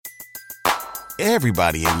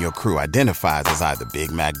Everybody in your crew identifies as either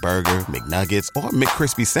Big Mac Burger, McNuggets, or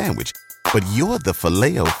McCrispy Sandwich. But you're the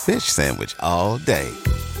Filet-O-Fish Sandwich all day.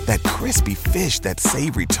 That crispy fish, that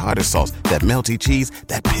savory tartar sauce, that melty cheese,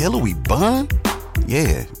 that pillowy bun.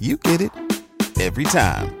 Yeah, you get it. Every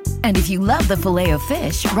time. And if you love the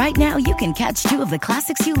Filet-O-Fish, right now you can catch two of the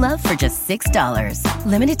classics you love for just $6.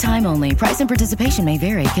 Limited time only. Price and participation may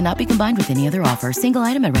vary. Cannot be combined with any other offer. Single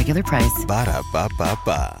item at regular price.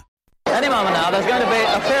 Ba-da-ba-ba-ba. Any moment now, there's going to be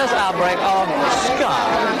a fierce outbreak of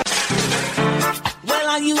ska. Well,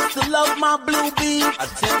 I used to love my blue beat. I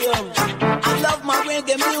tell you, I love my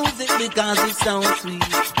reggae music because it sounds sweet.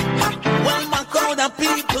 Well, my crowd of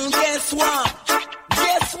people, guess what?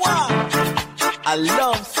 Guess what? I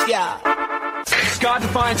love ska. Ska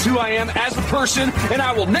defines who I am as a person, and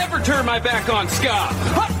I will never turn my back on ska.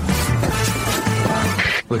 Ha!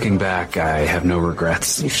 Looking back, I have no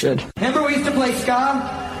regrets. You should. Remember we used to play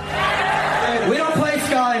ska? We don't play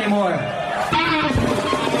ska anymore.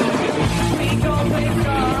 We don't play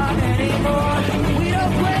ska anymore. We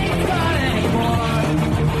don't play ska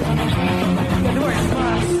anymore.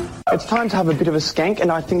 It's time to have a bit of a skank,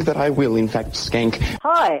 and I think that I will, in fact, skank.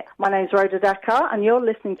 Hi, my name's Rhoda Dakar, and you're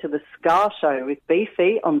listening to The Ska Show with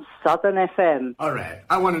Beefy on Southern FM. All right,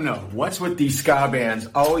 I want to know, what's with these ska bands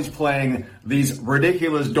always playing these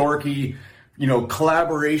ridiculous, dorky,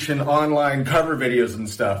 collaboration online cover videos and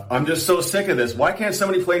stuff? I'm just so sick of this. Why can't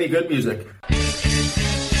somebody play any good music? You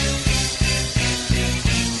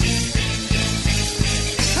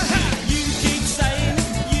keep saying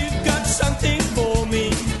you've got something for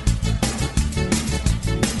me.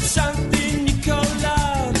 Something you call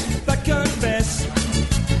love, but confess.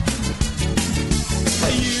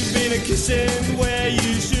 You've been a kissing where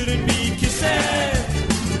you shouldn't be kissing.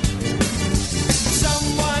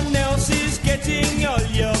 Someone else is getting all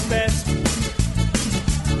your best.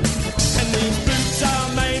 And these boots are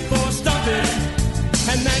made for stomping,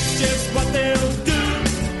 and that's just what they'll do.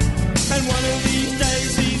 And one of these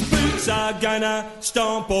days these boots are gonna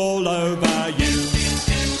stomp all over you.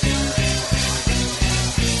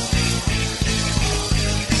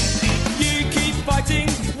 You keep fighting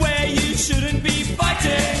where you shouldn't be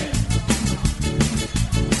fighting.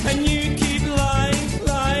 And you keep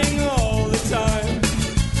lying all the time.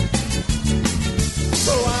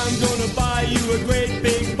 So I'm gonna buy you a great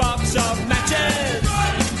big box of matches.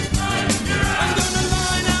 I'm gonna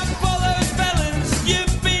line up all those felons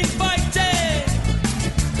you've been fighting.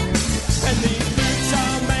 And these boots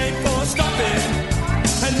are made for stopping,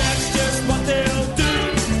 and that's just what they'll do.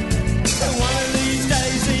 And one of these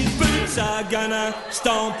days these boots are gonna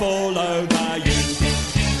stomp all over you.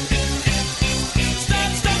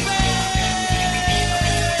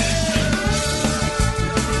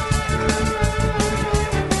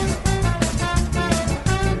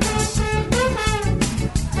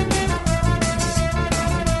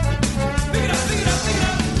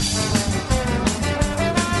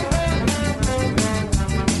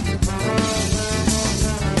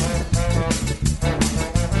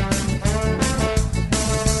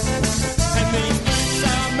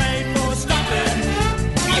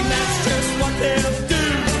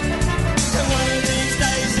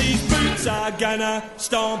 Gonna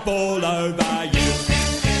stomp all over you.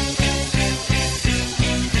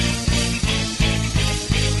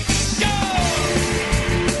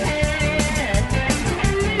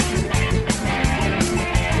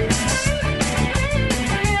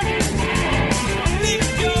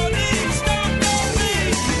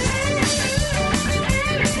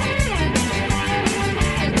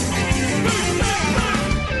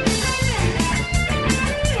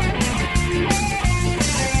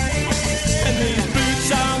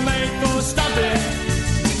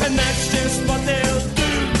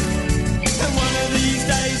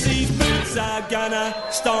 Gonna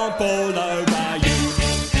stomp all over you.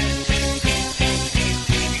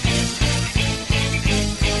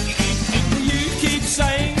 You keep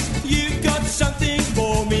saying you've got something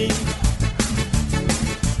for me,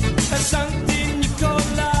 something you call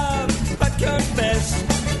love, but confess.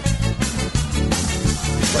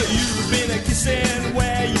 You've been a kissing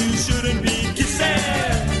where you shouldn't be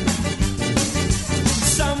kissing.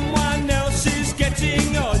 Someone else is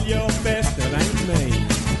getting all your best, that ain't me.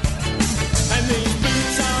 And these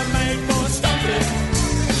boots are made for stomping,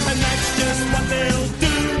 and that's just what they'll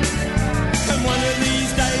do. And one of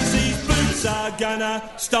these days these boots are gonna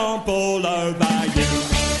stomp all over you.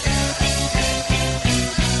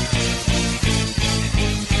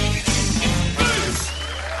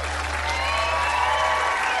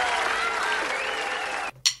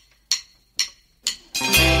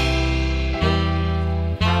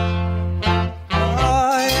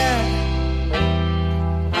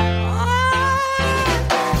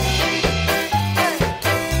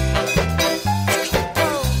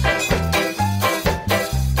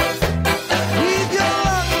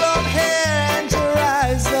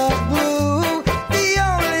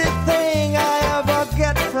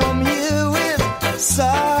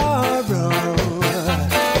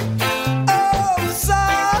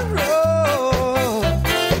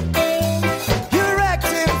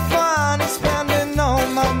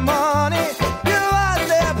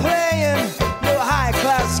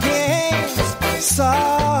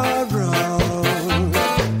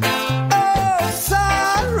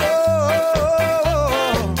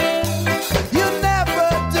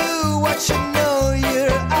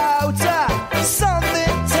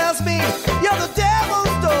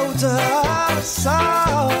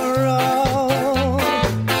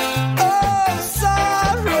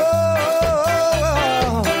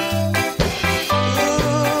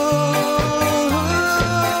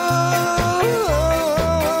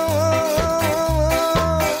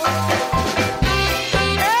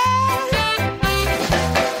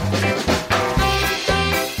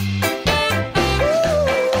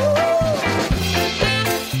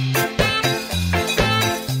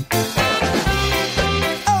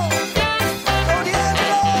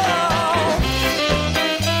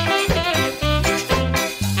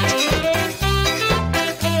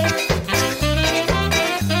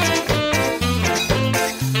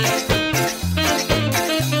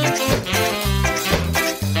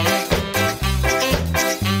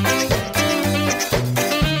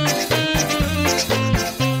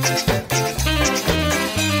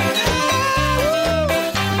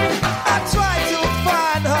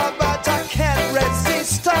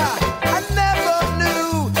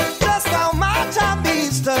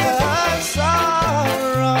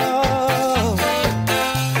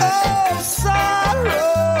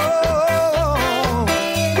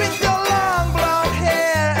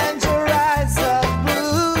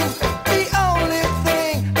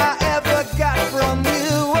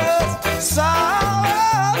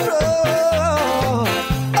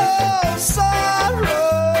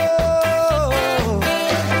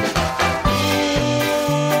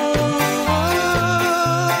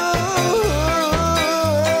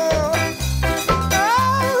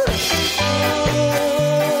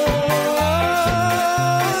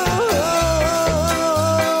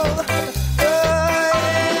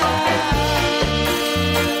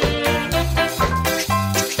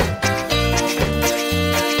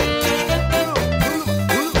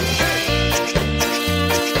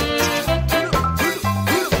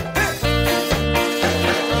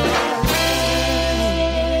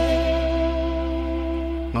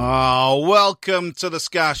 welcome to the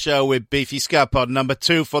Ska Show with Beefy, Ska Pod number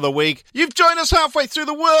 2 for the week. You've joined us halfway through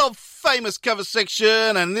the world-famous cover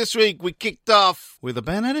section, and this week we kicked off with a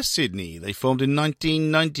band out of Sydney. They formed in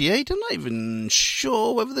 1998. I'm not even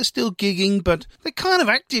sure whether they're still gigging, but they're kind of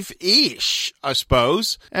active-ish, I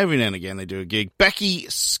suppose. Every now and again they do a gig. Becky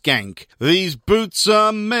Skank. These boots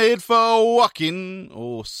are made for walking,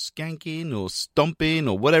 or skanking, or stomping,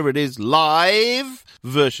 or whatever it is, live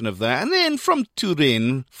version of that. And then from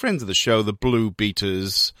Turin, friends of the show, the Blue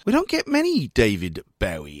Beaters. We don't get many David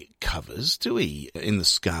Bowie covers, do we, in the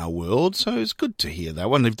ska world, so it's good to hear that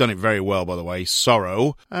one. They've done it very well, by the way.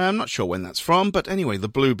 Sorrow. I'm not sure when that's from, but anyway, the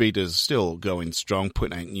Blue Beaters still going strong,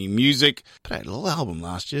 putting out new music. Put out a little album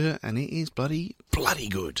last year, and it is bloody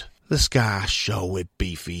good. The Ska Show with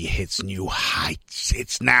Beefy hits new heights.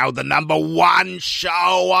 It's now the number 1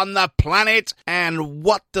 show on the planet. And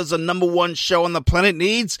what does a number 1 show on the planet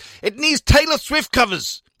needs? It needs Taylor Swift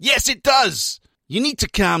covers. Yes, it does. You Need to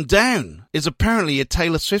Calm Down is apparently a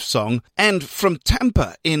Taylor Swift song. And from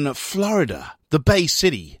Tampa in Florida, the Bay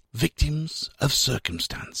City, Victims of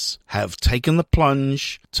Circumstance have taken the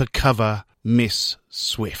plunge to cover Miss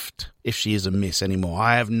Swift. If she is a miss anymore,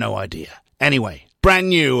 I have no idea. Anyway, brand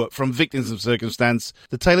new from Victims of Circumstance,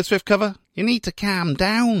 the Taylor Swift cover, You Need to Calm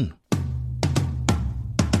Down.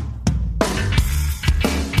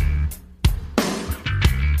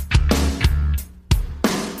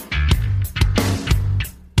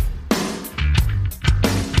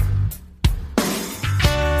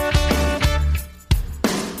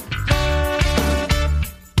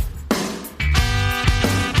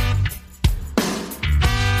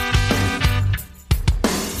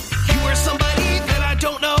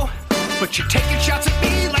 But you're taking shots at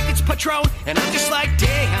me like it's Patron, and I'm just like,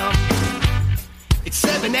 damn, it's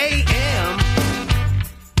 7 a.m.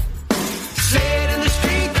 Say it in the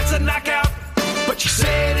street, that's a knockout. But you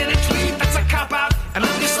say it in a tweet, that's a cop-out. And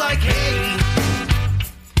I'm just like, hey,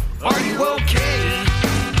 are you okay?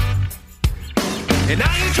 And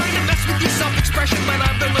I ain't trying to mess with your self-expression, but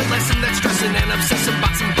I've learned a lesson that stressing and obsessing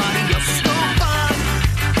about somebody else is no fun.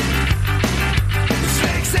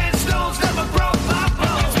 Snakes and stones never broke my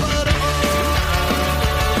bones, but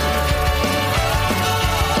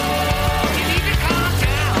you need to calm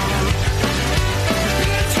down. You're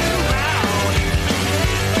being too loud,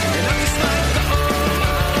 and I'm just like,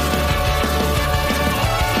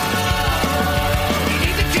 you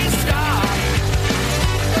need to just stop.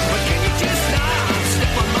 But can you just stop?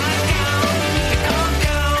 Step on my gown. You need to calm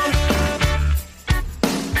down.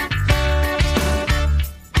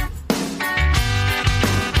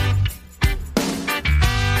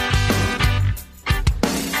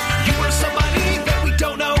 You were somebody that we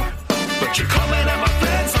don't know, but you're coming at my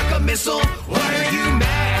friends like a missile. Why are you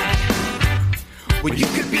mad when you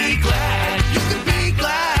could be glad? You could be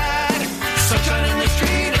glad. Sunshine in the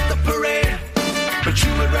street at the parade, but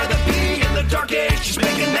you would rather be in the dark age. Just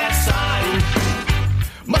making that sign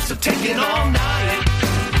must have taken all night.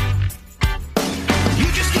 You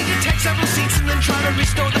just need to take several seats and then try to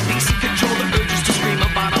restore the peace and control the urges to scream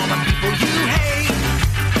about all the people you hate.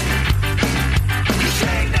 You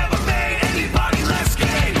say never made anybody less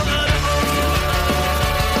gay, but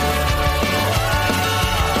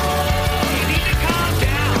you need to calm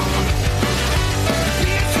down. You're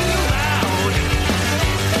being too loud,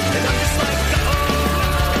 and I'm just like,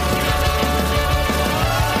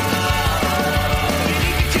 you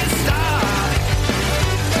need to just stop.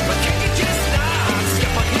 But can you just stop?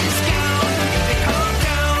 Step on his gown. You need to calm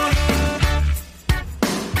down.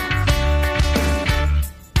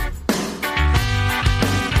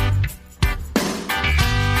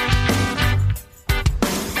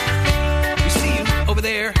 We see you over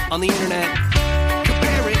there on the internet,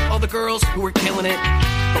 comparing all the girls who are killing it.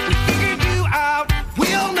 But we figured you out.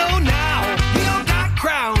 We all know now. We all got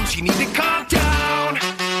crowns. You need to calm down.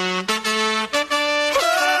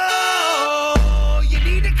 Oh, you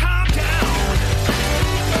need to calm down.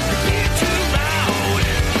 You're being too loud.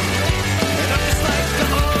 And I'm just like,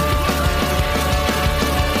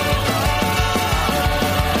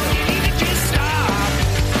 you need to just stop.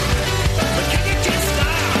 But can you just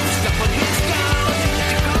stop? Step on his gown. You need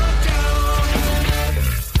to calm down.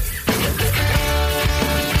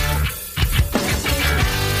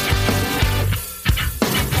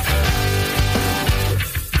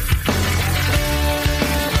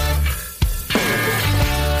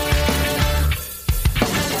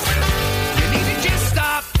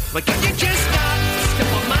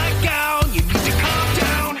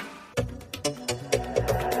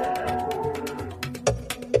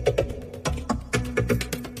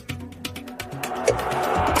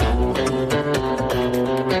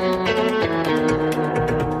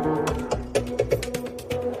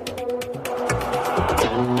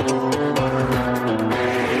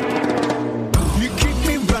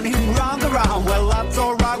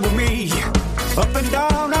 Up and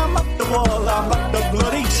down, I'm up the wall, I'm up the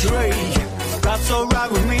bloody tree. That's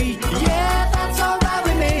alright with me, yeah, that's alright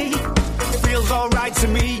with me. Feels alright to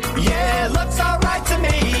me, yeah, looks alright to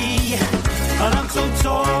me. And I'm so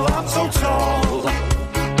tall, I'm so tall.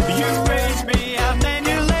 You raised me and then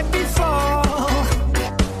you let me fall.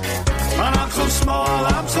 And I'm so small,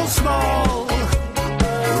 I'm so small.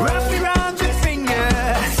 Wrap me round your finger.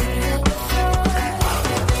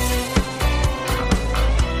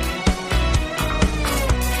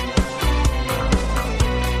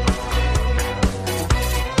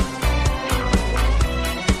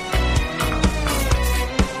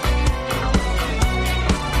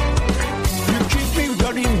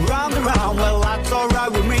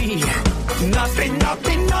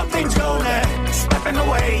 Nothing's gonna stepping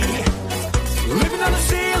away. Living on the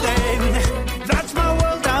ceiling, that's my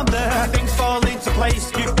world down there. Things fall into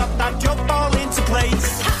place, you've got that job fall into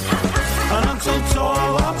place. And I'm so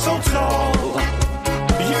tall, I'm so tall.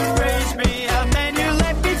 You raised me and then you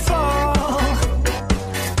let me fall.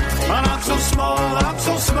 And I'm so small, I'm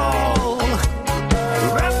so small.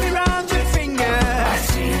 Wrap me round your finger. I've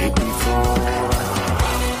seen it before.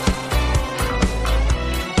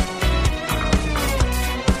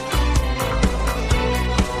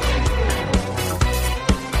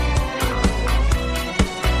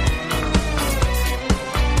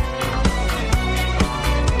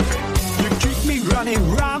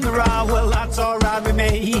 Round and round, well that's alright with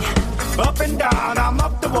me. Up and down, I'm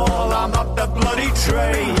up the wall, I'm up the bloody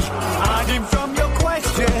tree. Hiding from your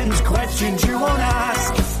questions, questions you won't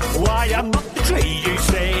ask. Why I'm up the tree, you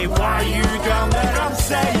say. Why you down there, I'm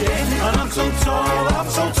saying. And I'm so tall, I'm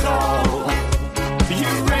so tall.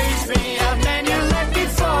 You raised me and then you let me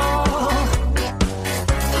fall.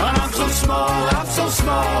 And I'm so small, I'm so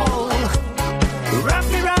small. Wrap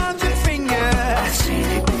me round your finger. I've seen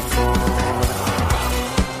it before.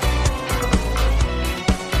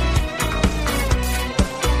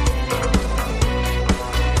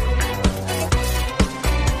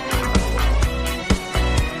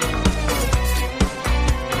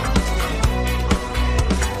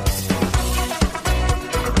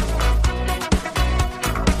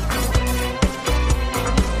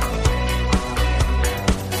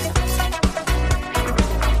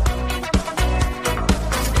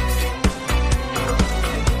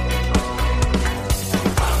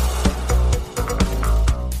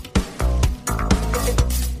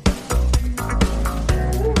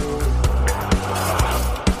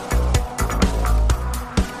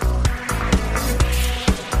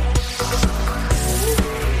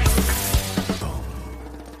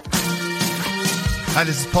 Hi,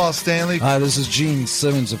 this is Paul Stanley. Hi, this is Gene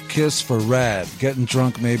Simmons of KISS for Rad. Getting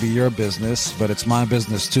drunk may be your business, but it's my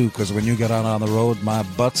business too, because when you get out on the road, my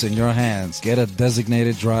butt's in your hands. Get a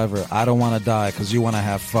designated driver. I don't want to die because you want to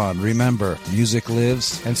have fun. Remember, music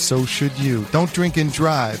lives. And so should you. Don't drink and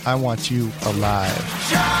drive. I want you alive.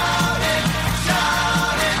 Shout it,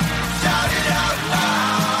 shout it, shout it out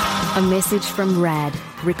loud. A message from Rad,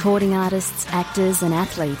 recording artists, actors and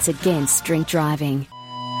athletes against drink driving.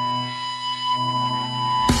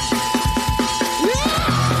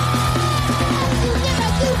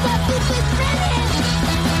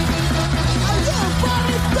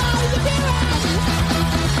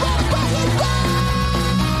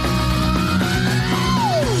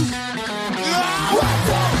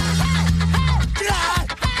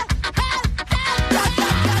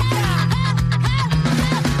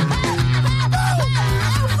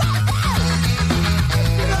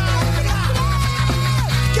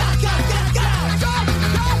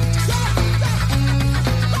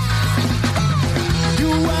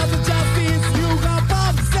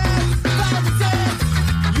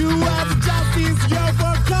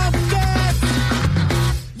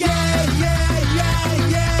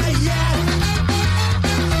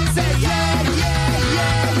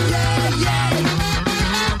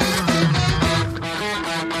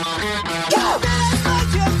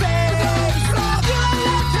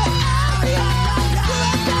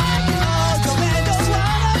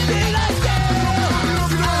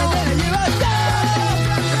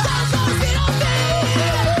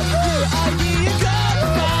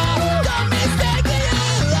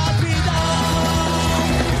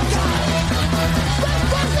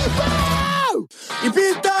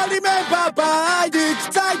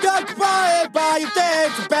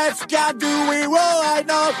 Can't do it all I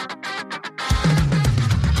know.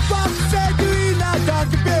 What said you not on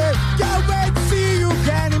the bed? Can't wait to see you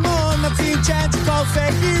anymore. Nothing changes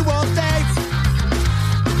because he won't take.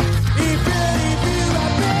 If you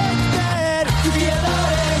are dead, you be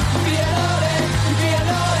alone, you be alone, you be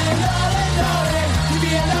alone, alone, you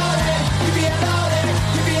be alone, you be alone,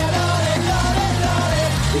 you be alone, alone.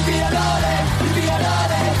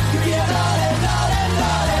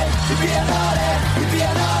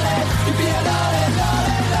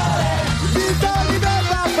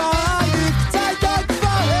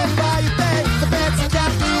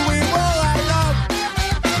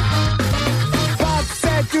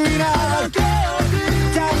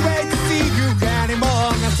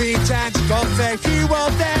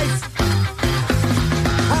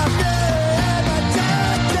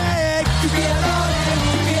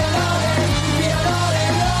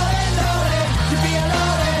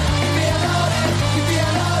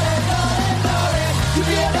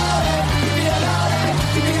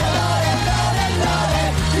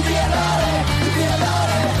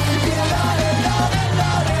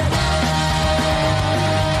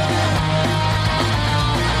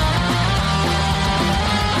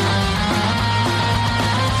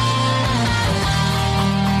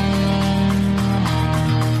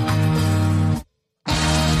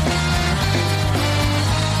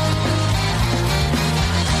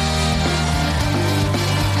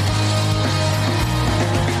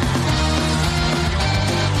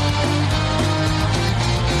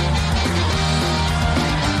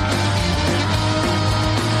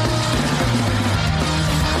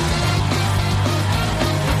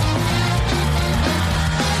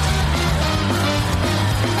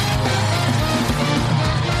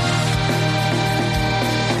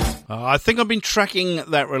 I think I've been tracking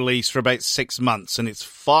that release for about 6 months, and it's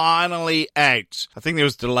finally out. I think there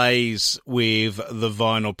was delays with the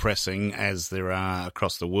vinyl pressing, as there are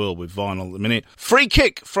across the world with vinyl at the minute. Free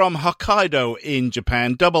Kick from Hokkaido in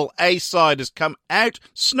Japan. Double A-side has come out.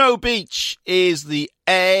 Snow Beach is the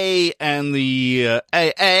A, and the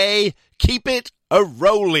AA. Keep it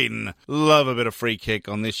a-rolling. Love a bit of Free Kick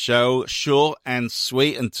on this show. Short and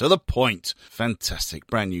sweet and to the point. Fantastic.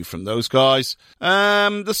 Brand new from those guys.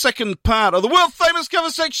 The second part of the world-famous cover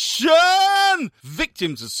section.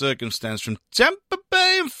 Victims of Circumstance from Tampa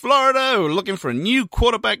Bay in Florida. We're looking for a new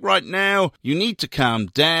quarterback right now. You need to calm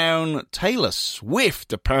down. Taylor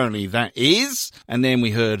Swift, apparently that is. And then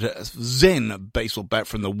we heard Zen baseball bat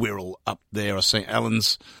from the Wirral up there, or St.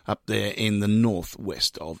 Helens, up there in the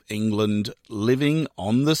northwest of England. Living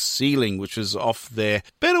on the Ceiling, which was off their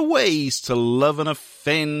Better Ways to Love and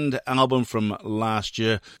Offend album from last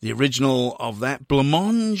year. The original of that,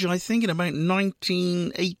 Blancmange, I think, in about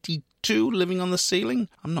 1982. Living on the Ceiling.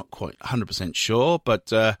 I'm not quite 100% sure, but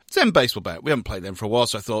Zen Baseball Bat. We haven't played them for a while,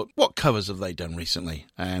 so I thought, what covers have they done recently?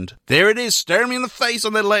 And there it is, staring me in the face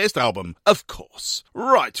on their latest album, of course.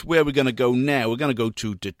 Right, where are we going to go now? We're going to go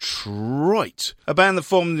to Detroit, a band that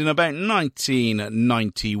formed in about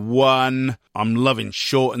 1991. I'm loving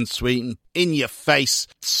short and sweet and in-your-face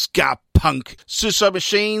ska punk. Suicide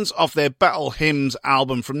Machines off their Battle Hymns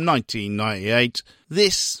album from 1998.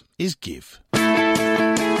 This is Give.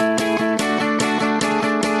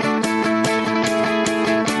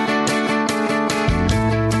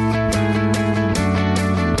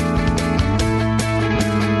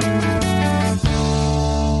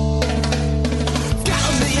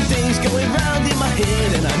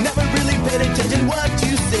 And I never really paid attention what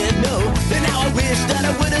you said, no. And now I wish that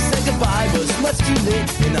I would have said goodbye, but it's much too late.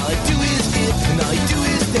 And all I do is give, and all you do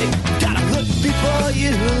is take. Gotta look before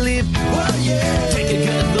you leave. Oh yeah. Take a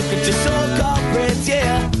good look at your so-called friends,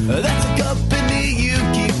 yeah. That's a company you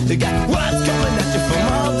keep. They got what's coming at you from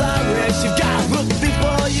all directions. Gotta look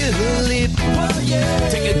before you leave. Oh yeah.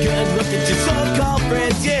 Take a good look at your so-called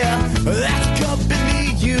friends, yeah. That's a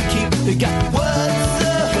company you keep. They got what's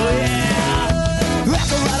up, oh yeah.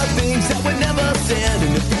 That's a lot of things that were never said.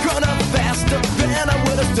 And if you'd grown up faster, then I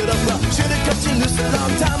would have stood up. Well, should have cut you loose a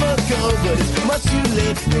long time ago, but it's much too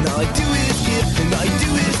late. And all I do is give, and all you do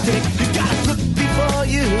is take. You gotta look before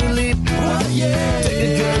you leave. Oh yeah. Take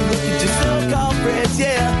a good look at your so-called friends,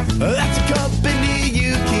 yeah. That's a company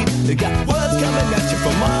you keep. They got words coming at you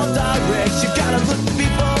from all directions. You gotta look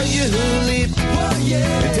before you leave. Oh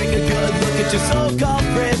yeah. And take a good look at your so-called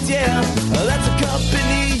friends, yeah. That's a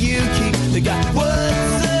company you keep. They got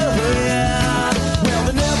what's up, yeah. Well,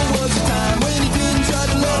 there never was a time when you didn't try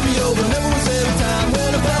to love me over. Never was ever a time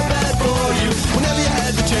when I felt bad for you. Whenever you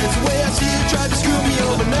had the chance, the way I see you tried to screw me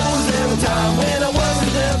over. Never was ever a time when I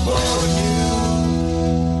wasn't there for you.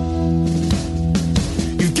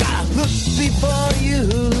 You gotta look before you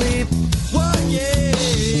leave. What, yeah.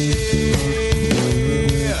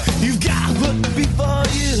 You gotta look before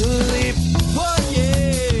you leave. What, yeah.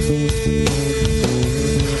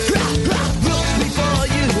 Look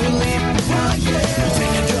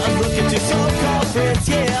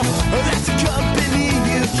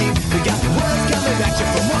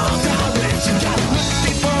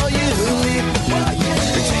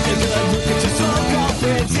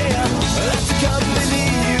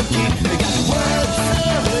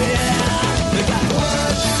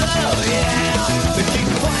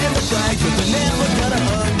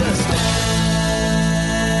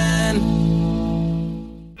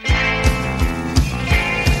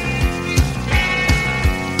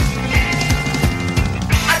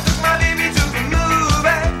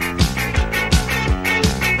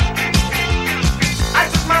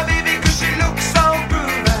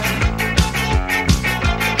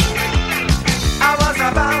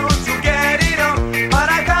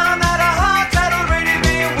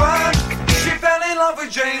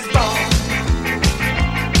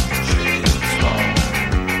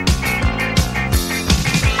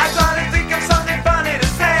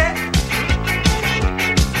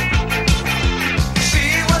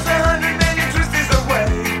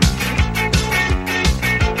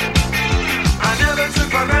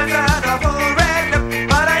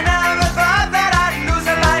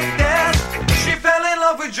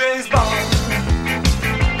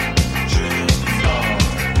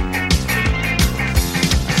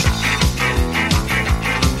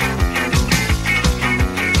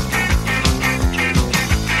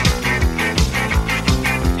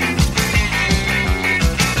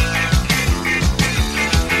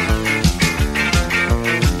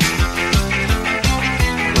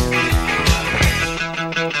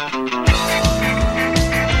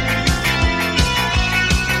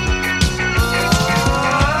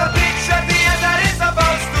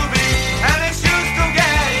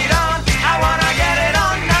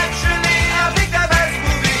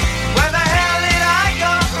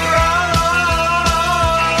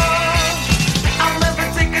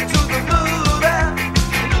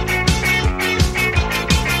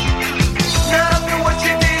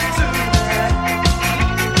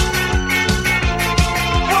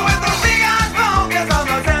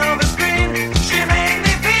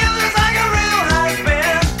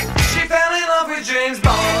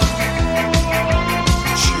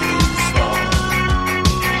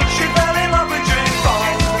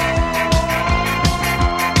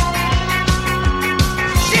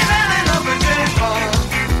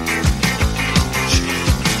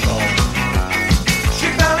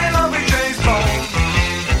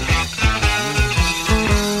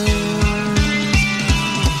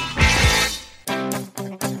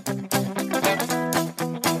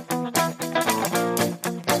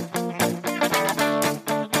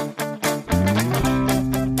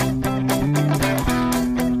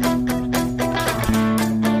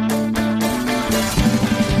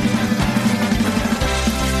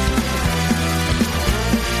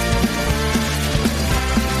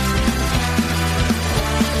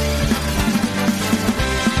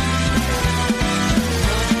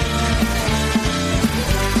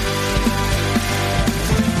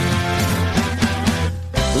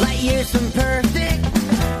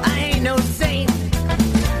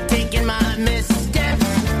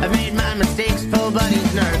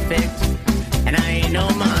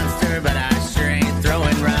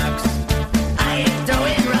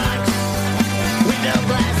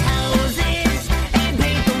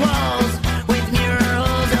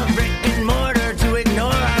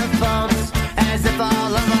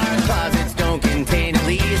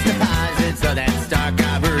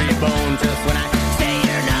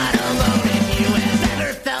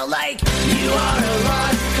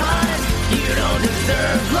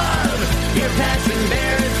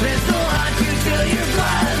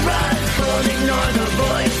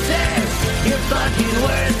fucking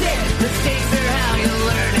worth it. Mistakes are how you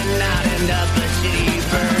learn and not end up a shitty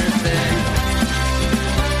person.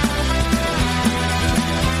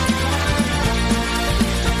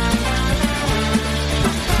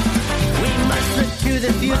 We must look to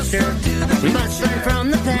the future. We must learn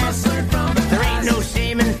from the past. There ain't no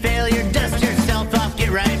shame in failure. Dust yourself off, get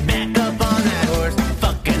right back up on that horse.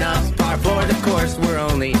 Fucking up, par for the course. We're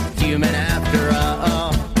only human after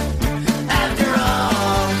all. After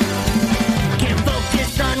all, can't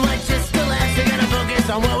focus on what just collapsed. We're gonna focus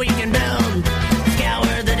on what we can build.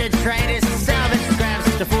 Scour the detritus, salvage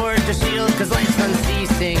scraps to forge a shield. Cause life's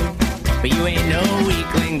unceasing, but you ain't no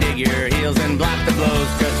weakling. Dig your heels and block the blows.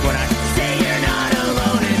 Just when I say you're not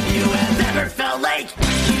alone, if you have ever felt like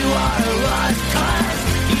you are a lost cause,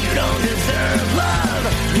 you don't deserve love.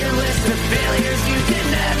 Your list of failures you can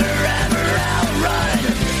never ever outrun.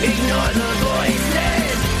 Ignore the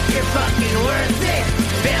voices, you're fucking worth it.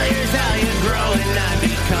 Failure's how you grow and not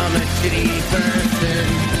become a shitty person.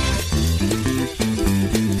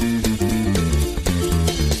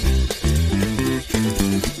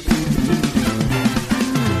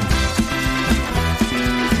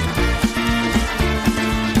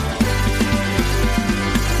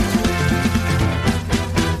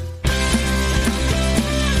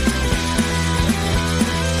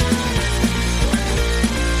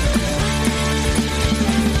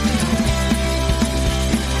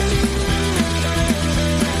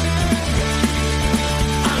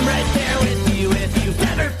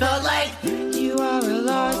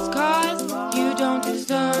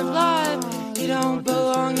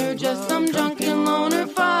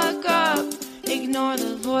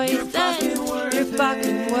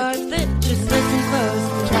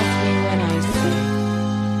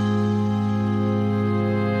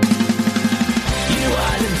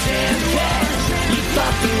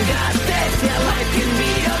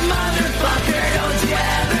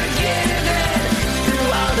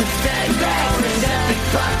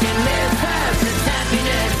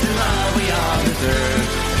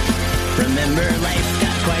 Remember, life's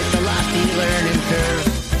got quite the lofty learning curve.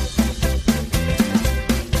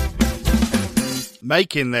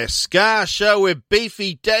 Making their Ska Show with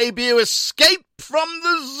Beefy debut, Escape from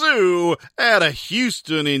the Zoo, out of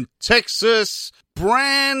Houston in Texas.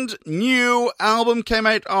 Brand new album came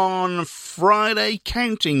out on Friday,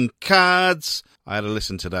 Counting Cards. I had a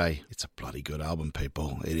listen today. It's a bloody good album,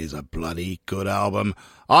 people. It is a bloody good album.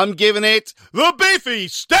 I'm giving it the Beefy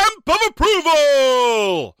stamp of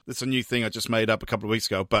approval. It's a new thing I just made up a couple of weeks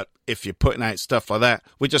ago, but if you're putting out stuff like that,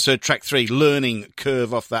 we just heard track 3, Learning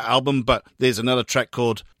Curve, off that album, but there's another track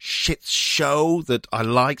called Shit Show that I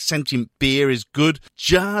like. Sentient Beer is good.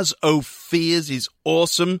 Jazz O' Fears is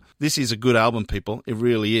awesome. This is a good album, people. It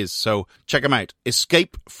really is. So check them out.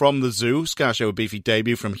 Escape from the Zoo, Ska Show with Beefy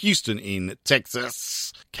debut from Houston in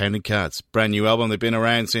Texas. Counting Cards, brand new album. They've been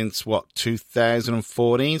around since,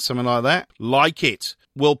 2014, something like that. Like it.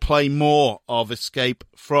 We'll play more of Escape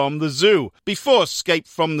from the Zoo. Before Escape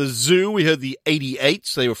from the Zoo, we heard the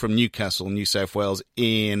 88s. They were from Newcastle, New South Wales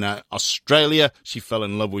in Australia. She Fell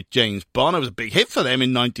in Love with James Bond. It was a big hit for them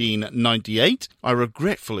in 1998. I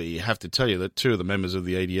regretfully have to tell you that 2 of the members of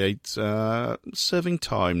the 88s are serving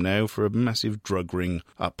time now for a massive drug ring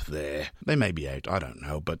up there. They may be out, I don't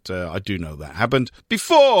know, but I do know that happened.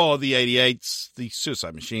 Before the 88s, the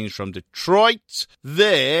Suicide Machines from Detroit.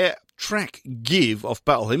 Their track Give off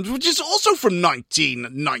Battle Hymns, which is also from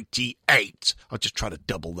 1998. I'll just try to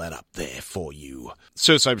double that up there for you.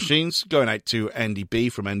 Suicide Machines, going out to Andy B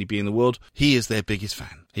from Andy B in the World. He is their biggest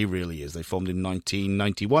fan. He really is. They formed in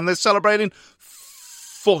 1991. They're celebrating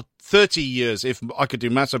for 30 years. If I could do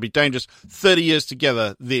maths, I'd be dangerous. 30 years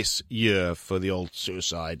together this year for the old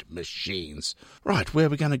Suicide Machines. Right, where are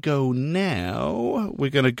we going to go now? We're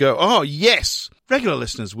going to go... Oh, yes! Regular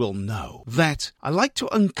listeners will know that I like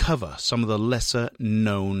to uncover some of the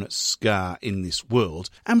lesser-known ska in this world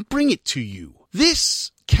and bring it to you.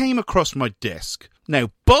 This came across my desk.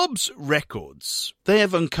 Now, Bob's Records, they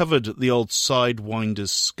have uncovered the old Sidewinders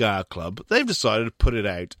Ska Club. They've decided to put it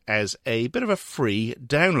out as a bit of a free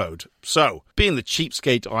download. So, being the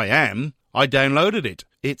cheapskate I am, I downloaded it.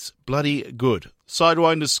 It's bloody good.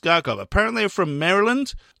 Sidewinders Ska Club. Apparently they're from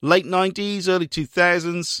Maryland, late 90s, early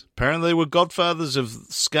 2000s. Apparently they were godfathers of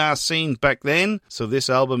the ska scene back then. So this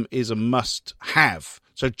album is a must-have.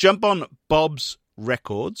 So jump on Bob's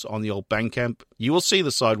Records on the old Bandcamp. You will see the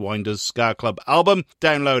Sidewinders Ska Club album.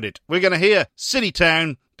 Download it. We're going to hear City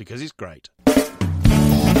Town because it's great.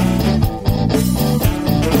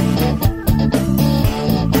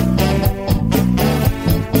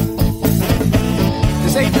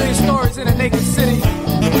 There's 8 billion stories in a naked city.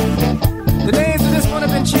 The names of this one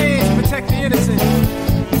have been changed to protect the innocent.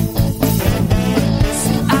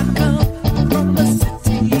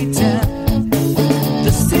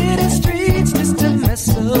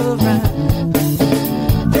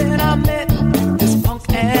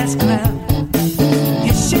 class clown.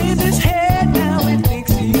 He shaved his head, now he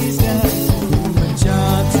thinks he's done. But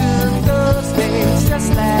John took those days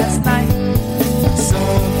just last night.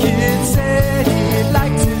 Some kid said he'd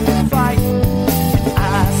like to fight. And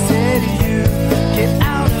I said, you get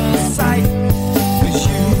out of sight, 'cause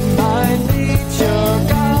you might meet your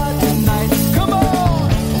God tonight. Come on!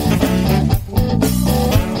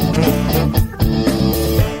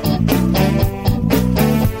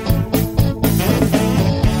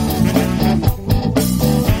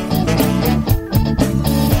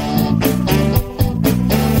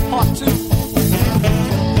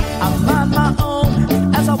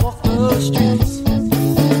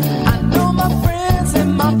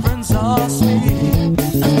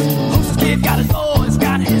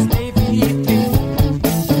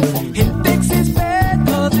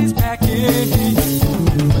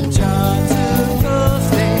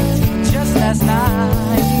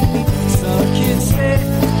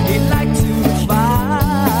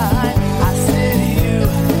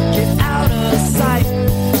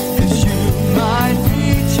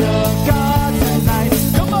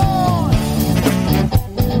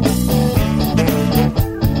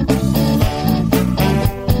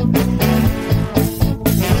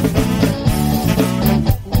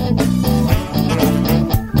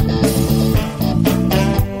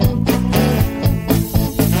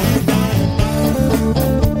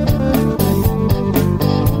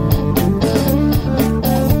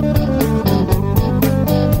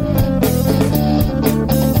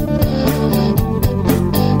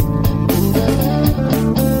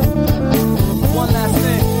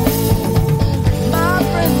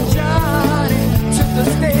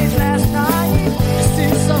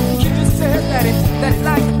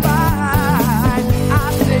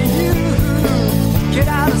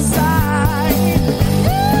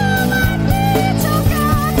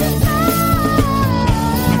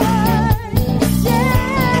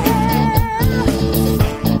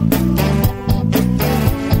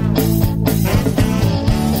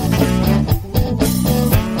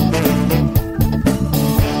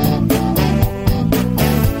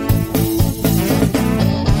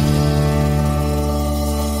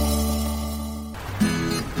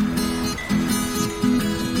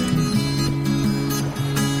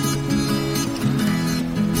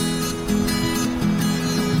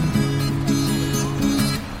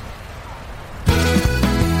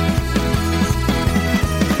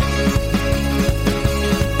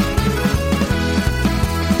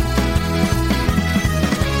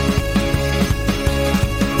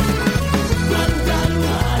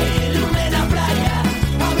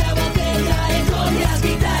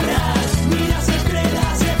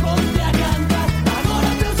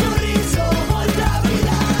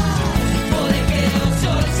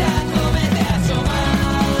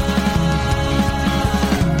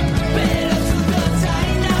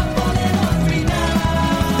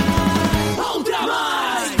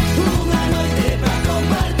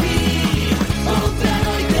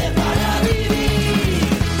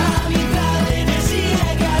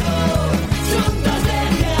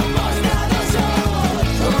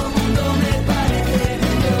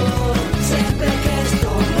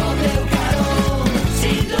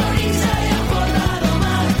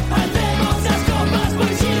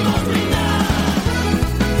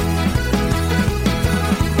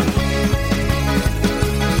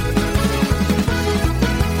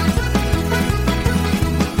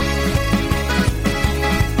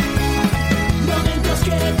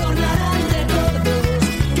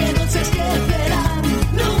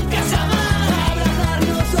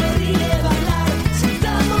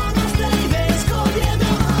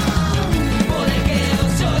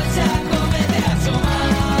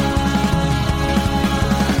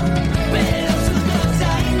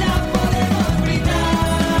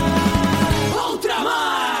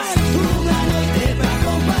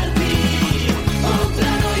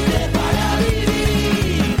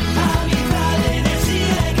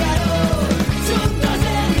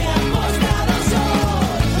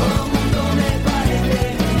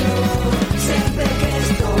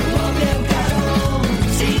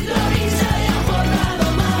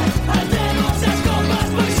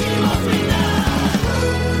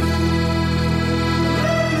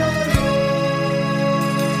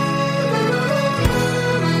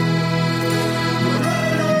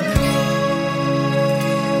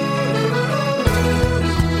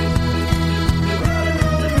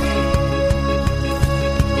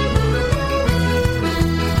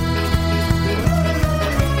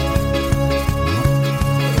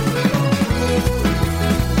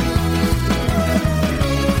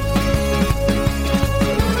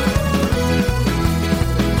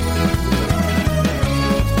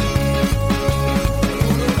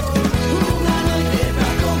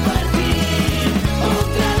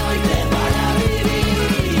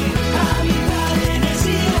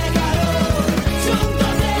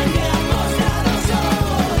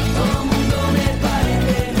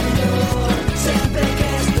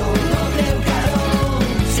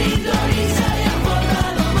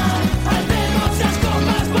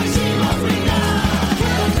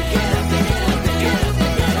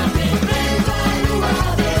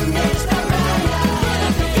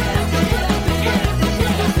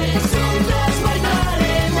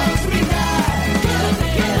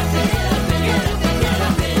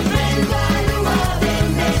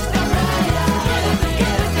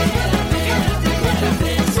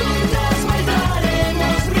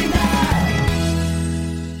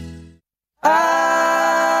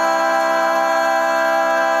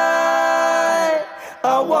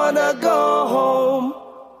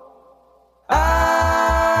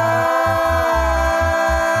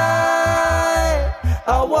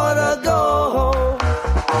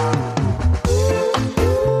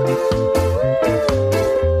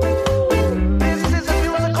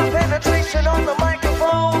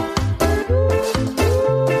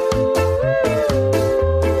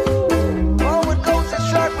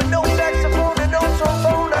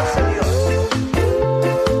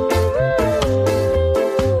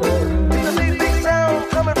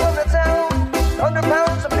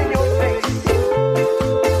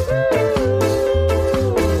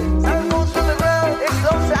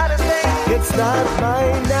 It's not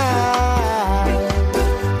my night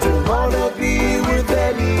to wanna be with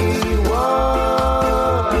anyone.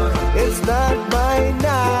 It's not my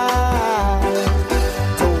night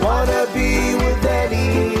to wanna be with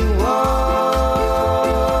anyone.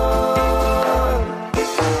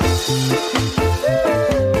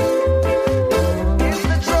 It's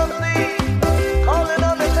the drum lead calling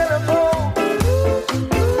on the telephone.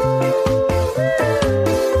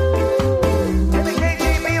 And the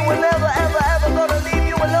KGB will never, ever, ever gonna leave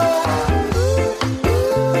you alone.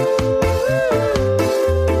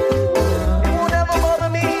 It won't ever bother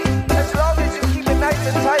me as long as you keep it nice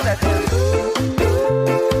and silent.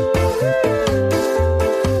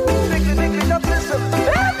 Nickly, up, listen.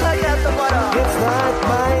 Like at the butter. It's not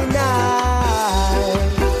my night.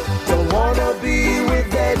 Don't wanna be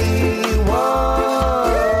with anyone.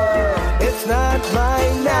 It's not my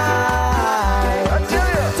night. I tell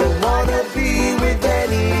you. Don't wanna be with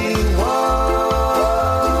anyone.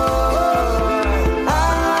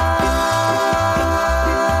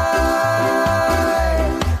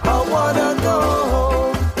 I wanna go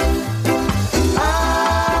home.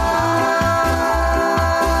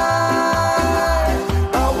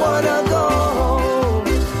 I wanna go home.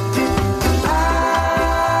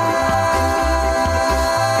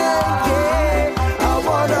 I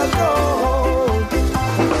wanna go home.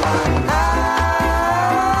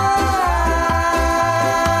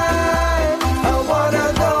 I wanna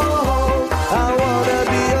go home. I wanna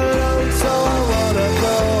be alone, so I wanna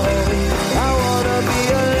go home. I wanna be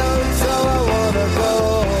alone, so I wanna go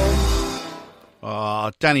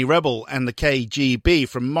home. Danny Rebel and the KGB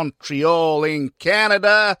from Montreal in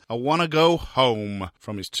Canada. I Wanna Go Home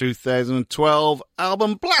from his 2012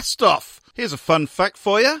 album Blast Off. Here's a fun fact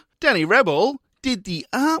for you. Danny Rebel did the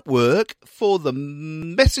artwork for the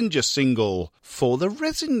Messenger single for the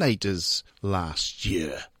Resonators last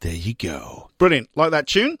year. There you go. Brilliant. Like that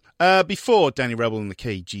tune? Before Danny Rebel and the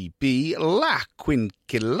KGB, La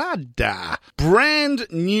Quinquilada. Brand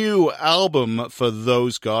new album for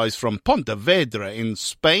those guys from Pontevedra in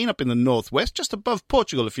Spain, up in the northwest, just above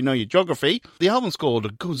Portugal if you know your geography. The album's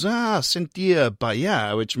called Gozar Sentir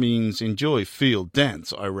Bailar, which means enjoy, feel,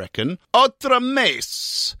 dance, I reckon. Otra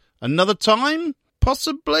mes. Another time?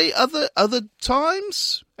 Possibly other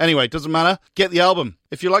times? Anyway, doesn't matter. Get the album.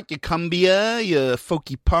 If you like your cumbia, your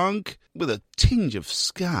folky punk, with a tinge of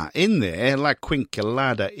ska in there, La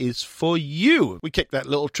Quinquilada is for you. We kick that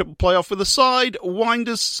little triple play off with a side.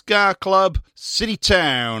 Winders Ska Club, City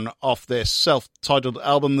Town, off their self-titled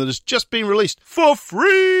album that has just been released for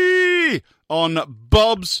free on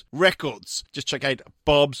Bob's Records. Just check out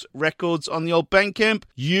Bob's Records on the old Bandcamp.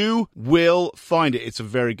 You will find it. It's a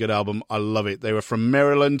very good album. I love it. They were from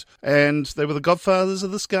Maryland, and they were the godfathers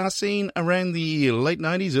of the ska scene around the late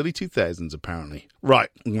 90s, early 2000s, apparently. Right,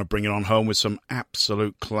 I'm going to bring it on home with some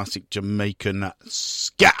absolute classic Jamaican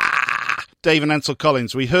ska. Dave and Ansel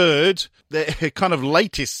Collins, we heard their kind of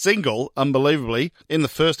latest single, unbelievably, in the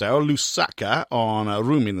first hour, Lusaka, on A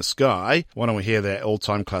Room in the Sky. Why don't we hear their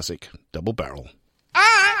all-time classic, Double Barrel?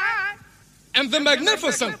 I am the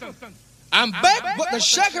magnificent. I'm back with the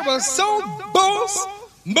shaker of soul, boss,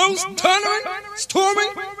 most thundering,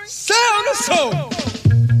 storming, sound of soul.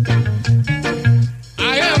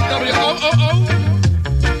 I am W-O-O-O,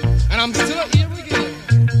 and I'm still here again.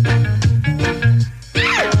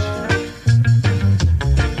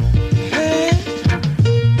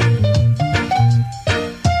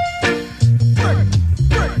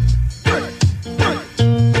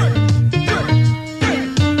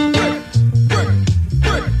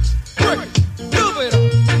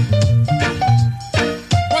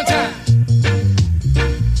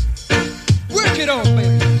 Work it on,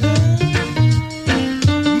 baby.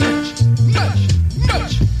 Much.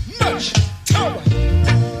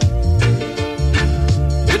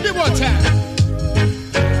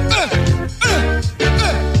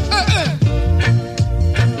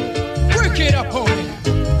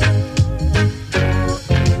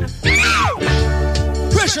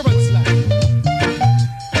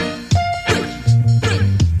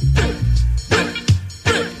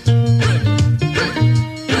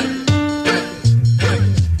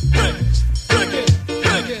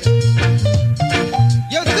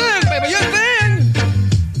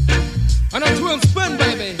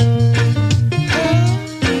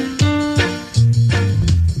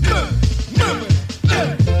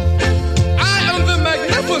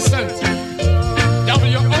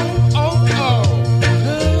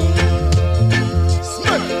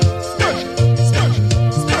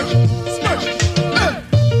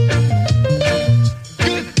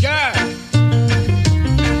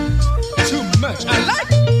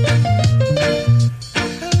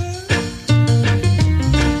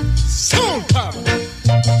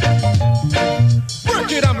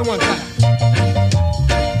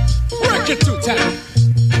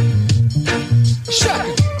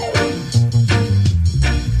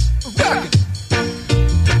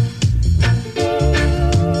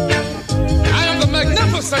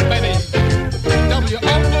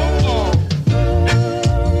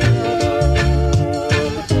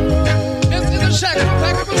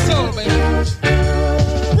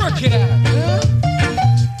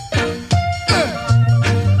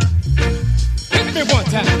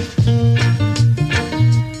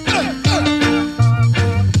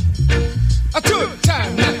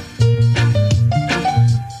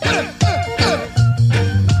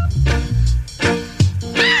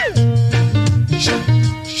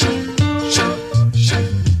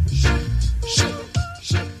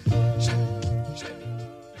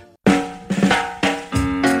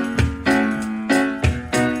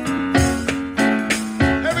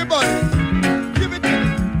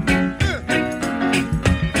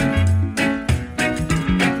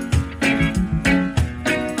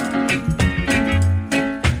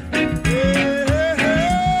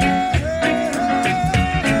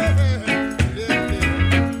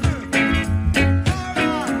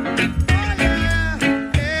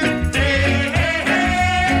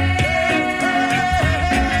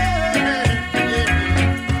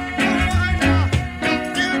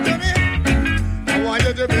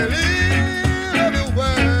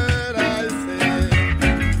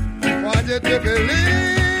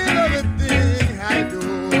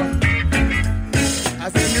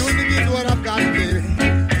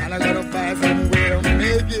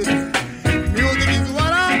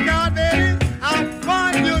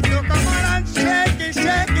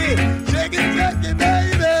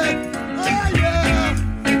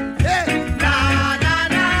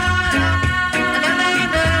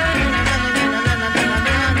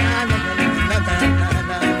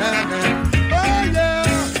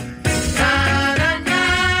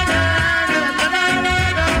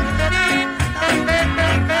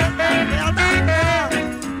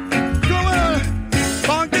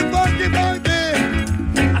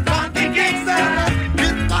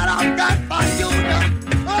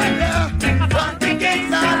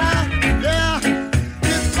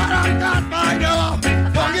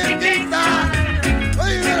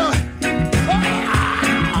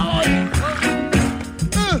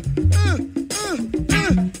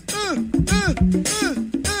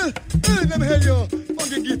 me hear your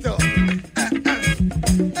funky guitar.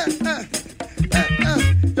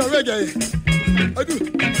 Your reggae. I do.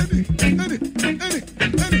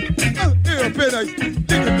 Hey, play nice.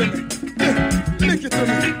 Lick it to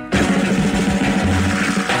me.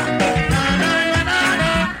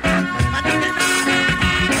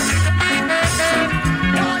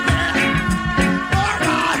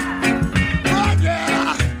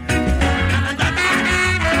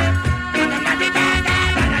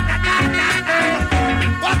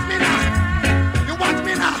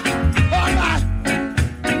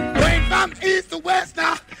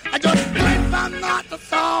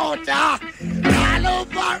 All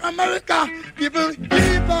over America, people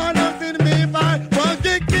keep on asking me for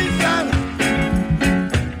funky Kingston,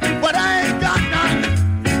 but I ain't got none,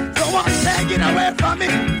 so what's taking away from me?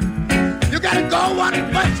 You gotta go on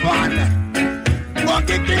and fetch one,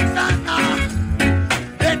 funky Kingston.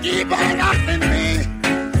 They keep on asking me,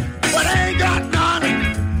 but I ain't got none.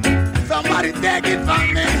 Somebody take it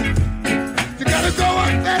from me. You gotta go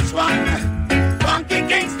and fetch one, funky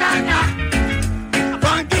Kingston.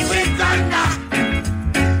 Funky Kingston,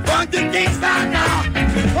 funky Kingston,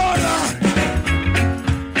 hold on.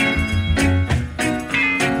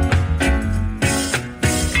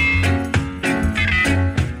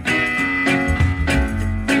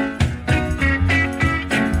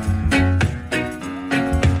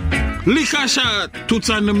 Liquor shot, toots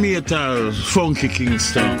on the meters, funky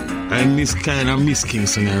Kingston. I miss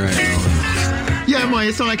Kingston right now. Yeah, man,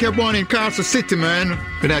 you sound like you're born in Castle City, man.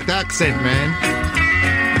 With that accent, man.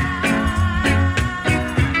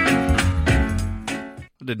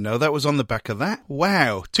 I didn't know that was on the back of that.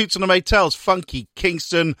 Wow. Toots and the Maytals, Funky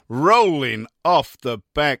Kingston, rolling off the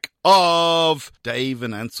back of Dave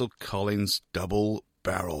and Ansel Collins' Double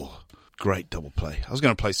Barrel. Great double play. I was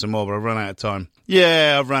going to play some more, but I've run out of time.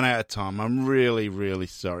 Yeah, I've run out of time. I'm really, really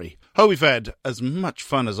sorry. Hope we've had as much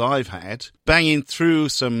fun as I've had, banging through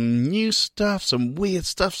some new stuff, some weird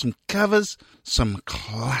stuff, some covers, some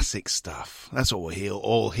classic stuff. That's what we're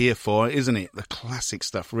all here for, isn't it? The classic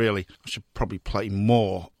stuff, really. I should probably play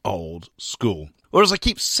more old school. Or as I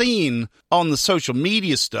keep seeing on the social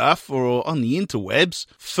media stuff or on the interwebs,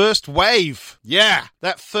 first wave. Yeah,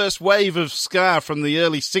 that first wave of ska from the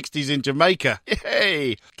early 60s in Jamaica.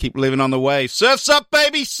 Yay! Keep living on the wave. Surf's up,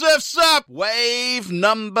 baby! Surf's up! Wave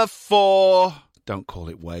number 4. Don't call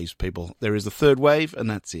it waves, people. There is a third wave, and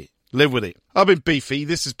that's it. Live with it. I've been Beefy.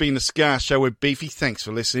 This has been the Ska Show with Beefy. Thanks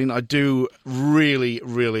for listening. I do really,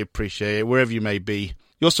 really appreciate it, wherever you may be.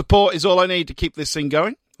 Your support is all I need to keep this thing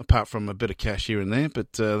going. Apart from a bit of cash here and there,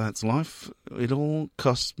 but that's life. It all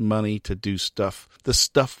costs money to do stuff. The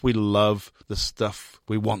stuff we love, the stuff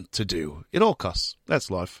we want to do. It all costs. That's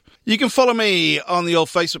life. You can follow me on the old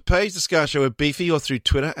Facebook page, The Ska Show with Beefy, or through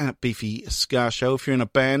Twitter at Beefy Ska Show. If you're in a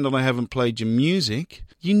band and I haven't played your music,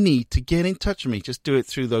 you need to get in touch with me. Just do it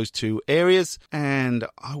through those two areas, and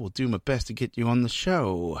I will do my best to get you on the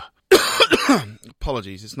show.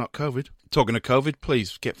 Apologies, it's not COVID. Talking of COVID,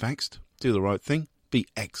 please get vaxxed. Do the right thing. Be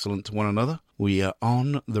excellent to one another. We are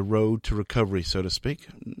on the road to recovery, so to speak.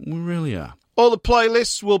 We really are. All the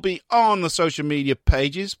playlists will be on the social media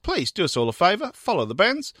pages. Please do us all a favour. Follow the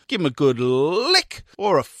bands. Give them a good lick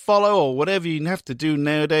or a follow or whatever you have to do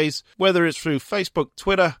nowadays. Whether it's through Facebook,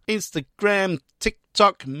 Twitter, Instagram,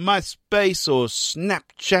 TikTok, MySpace or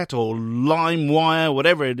Snapchat or LimeWire,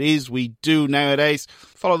 whatever it is we do nowadays.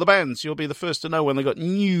 Follow the bands. You'll be the first to know when they've got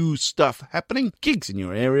new stuff happening, gigs in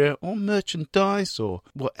your area or merchandise or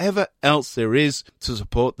whatever else there is to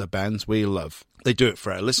support the bands we love. They do it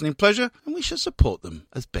for our listening pleasure, and we should support them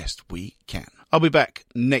as best we can. I'll be back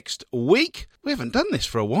next week. We haven't done this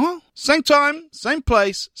for a while. Same time, same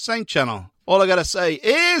place, same channel. All I gotta say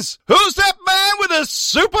is, who's that man with a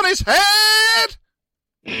soup on his head?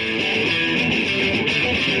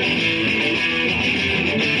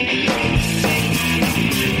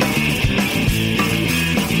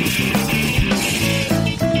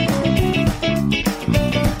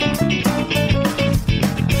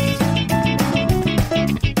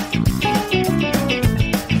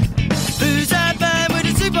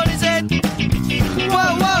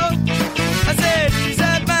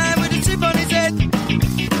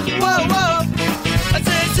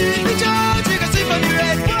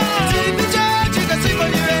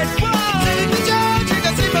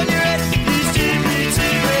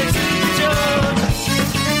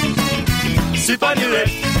 Super new red,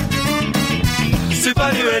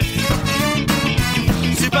 super new red,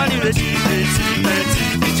 super new red,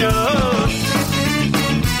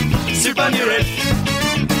 super new red,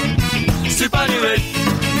 super new red,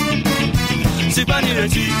 super new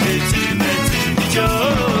red,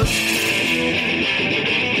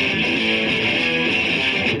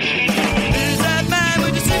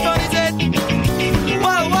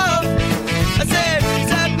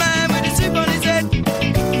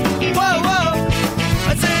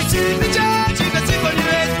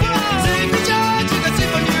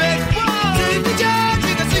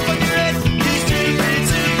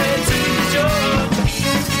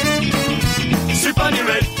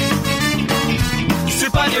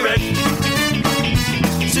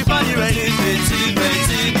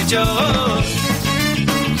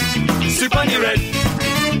 Soup on your head.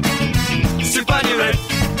 Soup on your head.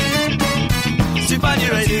 Soup on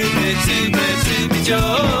your head. Soupy George.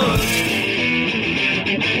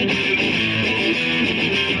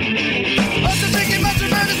 What's the thinking about your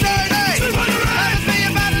murder Saturday? Soup on your head. I was being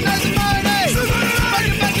about a nice party. Soup on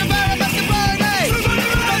your head. Back to back to barrel, back to party. Soup on your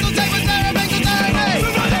head. Basil take with Sarah, make some Saturday.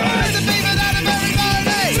 Soup on your head. The beaver that a very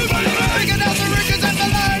party. Soup on your head. Picking out the rickers and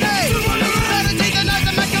the lardy. Soup on your head. Trying to teach the nice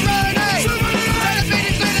and macaroni. Soup on your head. Trying to feed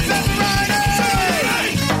him sweet as pepperoni.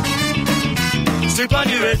 Soup on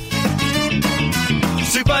your head.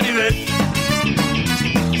 Soup on your head.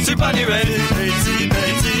 Soup on your head.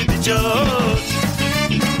 Soupy George.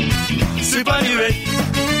 Soup on your head.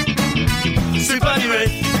 Soup on your head.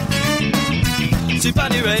 Soup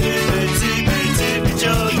on your head. Soupy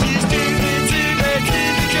George. Soupy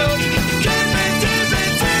George.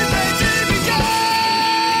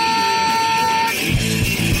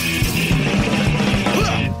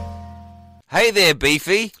 Hey there,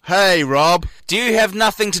 Beefy. Hey, Rob. Do you have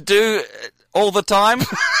nothing to do all the time?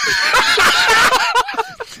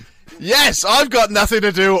 Yes, I've got nothing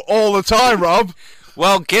to do all the time, Rob.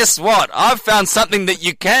 Well, guess what? I've found something that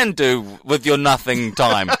you can do with your nothing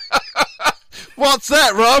time. What's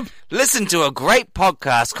that, Rob? Listen to a great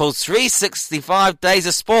podcast called 365 Days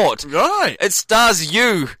of Sport. Right. It stars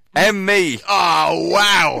you and me. Oh,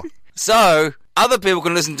 wow. So, other people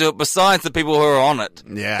can listen to it besides the people who are on it.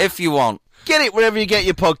 Yeah. If you want. Get it wherever you get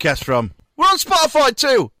your podcast from. We're on Spotify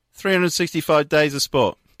too. 365 Days of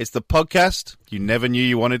Sport. It's the podcast you never knew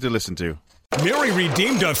you wanted to listen to. Mary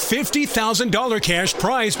redeemed a $50,000 cash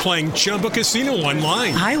prize playing Chumba Casino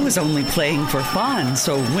online. I was only playing for fun,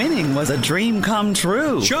 so winning was a dream come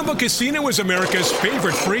true. Chumba Casino is America's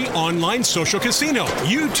favorite free online social casino.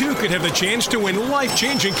 You, too, could have the chance to win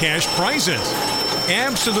life-changing cash prizes.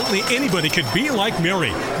 Absolutely anybody could be like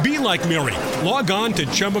Mary. Be like Mary. Log on to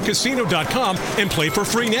ChumbaCasino.com and play for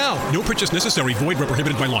free now. No purchase necessary. Void where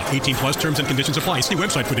prohibited by law. 18 plus terms and conditions apply. See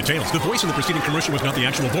website for details. The voice in the preceding commercial was not the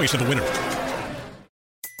actual voice of the winner.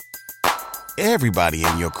 Everybody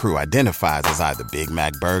in your crew identifies as either Big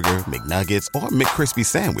Mac Burger, McNuggets, or McCrispy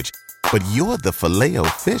Sandwich. But you're the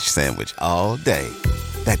Filet-O-Fish Sandwich all day.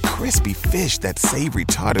 That crispy fish, that savory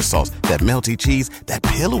tartar sauce, that melty cheese, that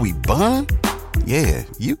pillowy bun. Yeah,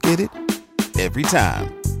 you get it. Every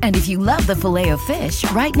time. And if you love the Filet-O-Fish,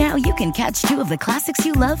 right now you can catch two of the classics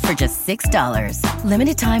you love for just $6.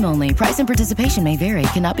 Limited time only. Price and participation may vary.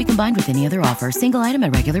 Cannot be combined with any other offer. Single item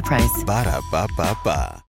at regular price. Ba-da-ba-ba-ba.